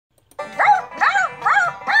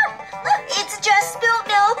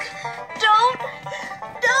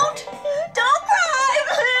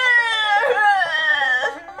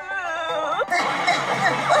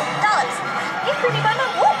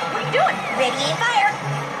and fire.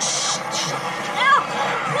 Ow!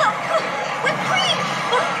 Whipped cream!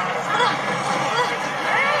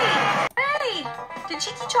 Hey! Did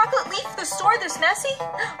Cheeky Chocolate leave the store this messy?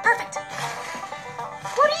 Perfect.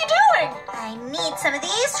 What are you doing? I need some of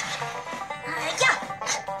these. Yeah.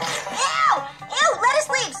 Ew! Ew, lettuce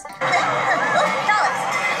leaves. Dollars.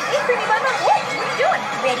 Hey, Creamy Bun Bun, what are you doing?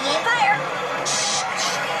 Ready and fire.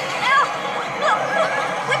 Ow!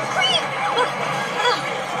 Whipped cream!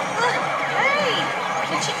 Hey!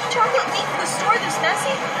 Did Cheeky Chocolate leave the store this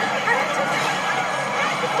messy? Perfect.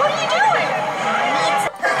 What are you doing? Need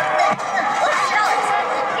some dollars.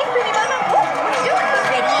 Hey, Creamy Bun Bun, what are you doing?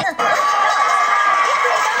 Ready and dollars. Hey,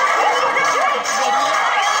 Creamy Bun Bun, what are you doing?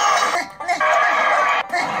 Ready and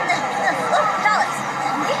fire. Dollars.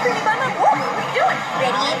 Hey, Creamy Bun Bun, what are you doing?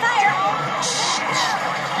 Ready and fire.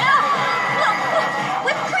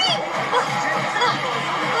 Whipped cream!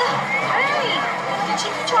 Hey! Did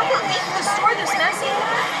Cheeky Chocolate leave the store this messy?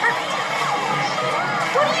 Perfect.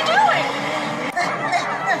 What are you doing?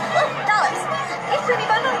 Dollars. Hey, Creamy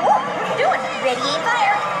Bun Bun, what are you doing? Ready and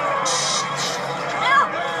fire.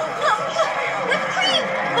 Whipped cream!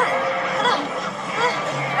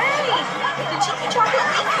 Hey! Did Cheeky Chocolate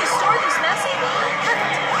leave the store this messy?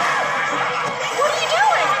 Perfect. What are you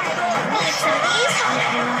doing? Need some of these.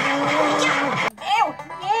 Yeah. Ew!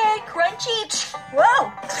 Yay, crunchy!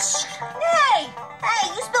 Whoa! Hey! Hey,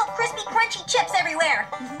 you spilled crispy, crunchy chips everywhere.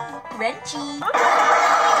 Crunchy. Dollars.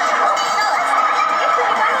 Hey, Creamy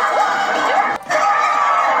Bun Bun, what are you doing?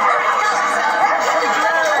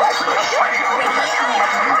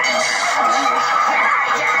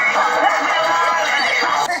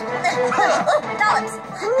 Dollars.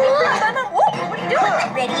 Hey, Creamy Bun Bun, what are you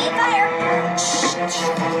doing? Ready and fire.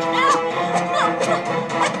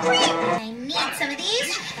 Whipped cream. I need some of these.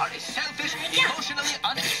 You are a selfish, emotionally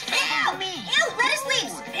unstable being. Ew, lettuce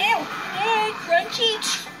leaves. Ew! Yay, crunchy!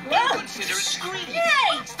 Consider it scream.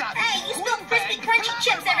 Hey! Stop. Hey, you spilled crispy, crunchy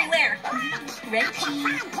chips everywhere. Crunchy.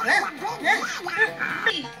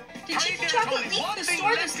 Hey, did Cheeky Chocolate leave the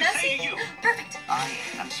store this messy? Perfect. I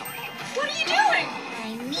am sorry. What are you doing?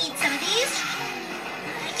 I need some of these.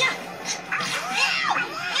 Yeah. Ew!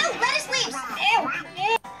 Ew, lettuce leaves. Ew!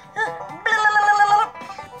 Yay.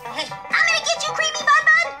 Hey, I'm gonna get you, Creamy Bun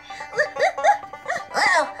Bun.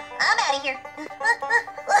 Uh-oh, I'm out of here.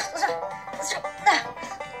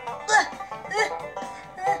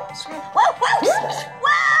 Whoa, whoa!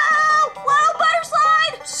 Whoa! Whoa, butter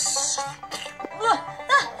slide!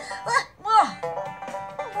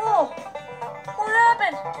 Whoa! What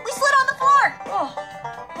happened? We slid on the floor. Oh,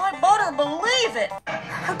 I better believe it.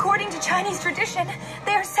 According to Chinese tradition,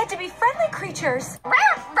 they are said to be friendly creatures.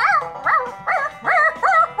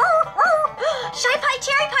 Shy Pie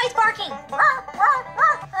Cherry Pie's barking.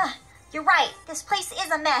 You're right. This place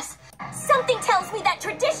is a mess. Something tells me that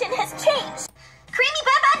tradition has changed. Creamy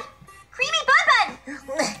Bun Bun! Creamy Bun Bun!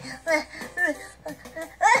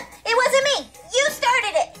 It wasn't me. You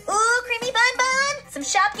started it. Ooh, Creamy Bun Bun. Some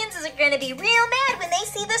Shopkins are going to be real mad when they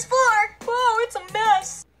see this floor. Whoa, it's a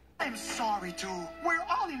mess. I'm sorry too. We're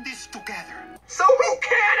all in this together. So who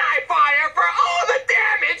can I fire for all the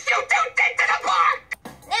damage you two did to the park?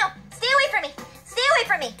 Now, stay away from me. Stay away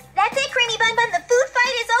from me. That's it, Creamy Bun Bun. The food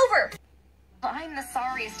fight is over. I'm the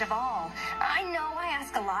sorriest of all. I know I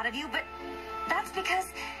ask a lot of you, but that's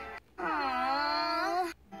because...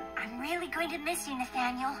 I'm really going to miss you,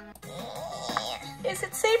 Nathaniel. Is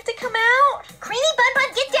it safe to come out? Creamy Bun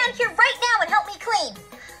Bun, get down here right now and help me clean.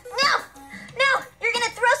 No! No! You're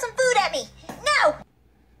gonna throw some food at me. No!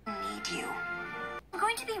 Need you. I'm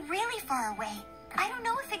going to be really far away. I don't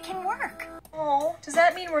know if it can work. Oh, does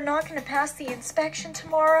that mean we're not going to pass the inspection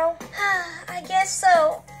tomorrow? I guess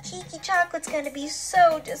so. Cheeky Chocolate's gonna be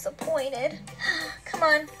so disappointed. Come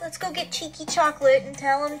on, let's go get Cheeky Chocolate and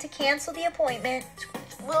tell him to cancel the appointment.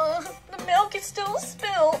 The milk is still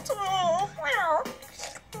spilled.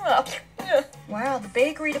 Wow, the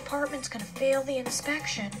bakery department's going to fail the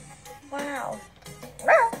inspection. Wow.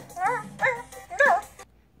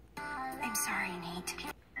 I'm sorry, Nate.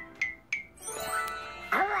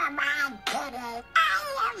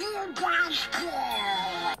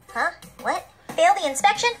 Huh? What? Fail the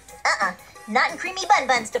inspection? Not in Creamy Bun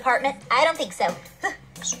Bun's department. I don't think so.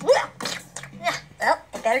 Well,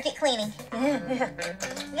 I better get cleaning.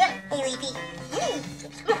 Yeah, hey, Leafy.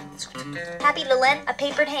 Happy to lend a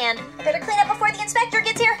papered hand. I better clean up before the inspector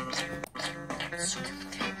gets here.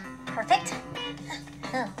 Perfect.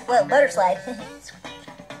 Oh, whoa, butter slide.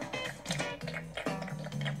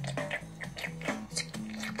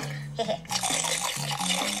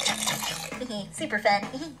 Super fun.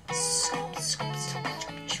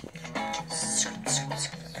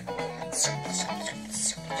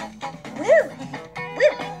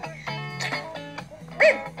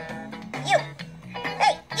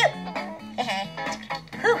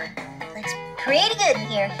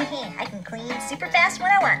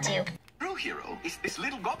 his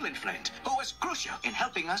little goblin friend, who was crucial in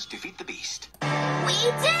helping us defeat the beast. We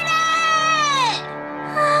did it!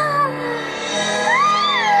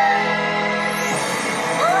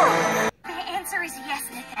 The answer is yes,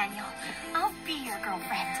 Nathaniel. I'll be your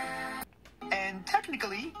girlfriend. And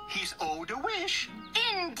technically, he's owed a wish.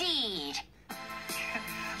 Indeed.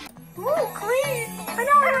 Ooh, clean. I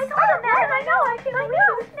know, I can't believe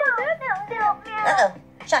it. Uh-oh.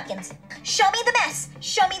 Shopkins. Show me the mess.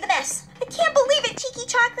 Show me the mess. I can't believe it, Cheeky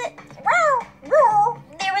Chocolate. Wow. Whoa.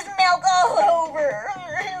 There was milk all over.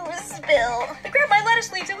 It was spilled. I grabbed my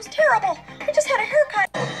lettuce leaves. It was terrible. I just had a haircut.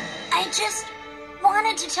 I just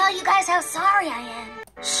wanted to tell you guys how sorry I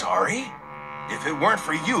am. Sorry? If it weren't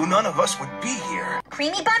for you, none of us would be here.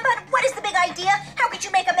 Creamy Bun Bun, what is the big idea? How could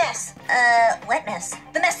you make a mess? What mess?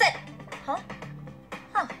 The mess that... Huh?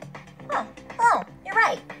 Oh, you're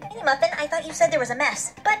right. Mini Muffin, I thought you said there was a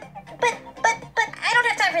mess. But, I don't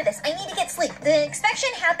have time for this. I need to get sleep. The inspection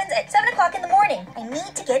happens at 7 o'clock in the morning. I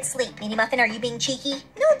need to get sleep. Mini Muffin, are you being cheeky?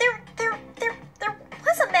 No, there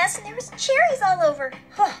was a mess and there was cherries all over.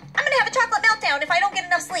 I'm gonna have a chocolate meltdown if I don't get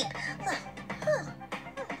enough sleep.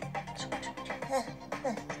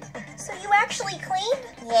 So you actually cleaned?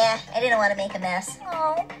 Yeah, I didn't want to make a mess.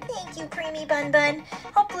 Oh, thank you, Creamy Bun Bun.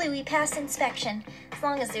 Hopefully we pass inspection, as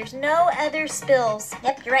long as there's no other spills.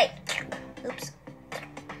 Yep, you're right. Oops.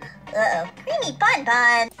 Uh-oh. Creamy Bun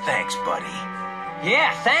Bun. Thanks, buddy.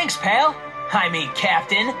 Yeah, thanks, pal. I mean,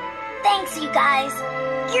 Captain. Thanks, you guys.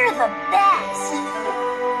 You're the best.